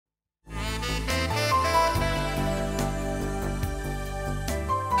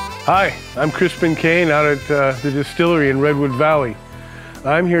Hi, I'm Crispin Cain out at the Distillery in Redwood Valley.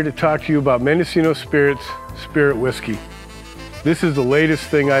 I'm here to talk to you about Mendocino Spirits Spirit Whiskey. This is the latest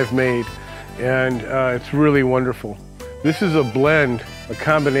thing I've made, and it's really wonderful. This is a blend, a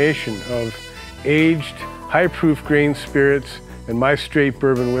combination of aged, high-proof grain spirits and my straight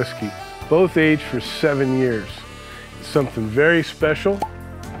bourbon whiskey, both aged for 7 years. It's something very special.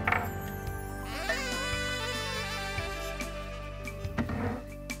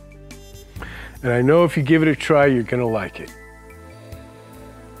 And I know if you give it a try, you're gonna like it.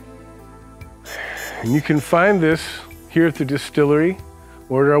 And you can find this here at the distillery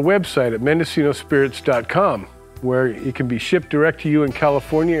or at our website at mendocinospirits.com, where it can be shipped direct to you in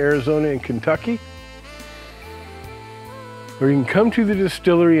California, Arizona, and Kentucky. Or you can come to the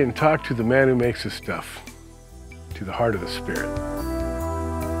distillery and talk to the man who makes the stuff, to the heart of the spirit.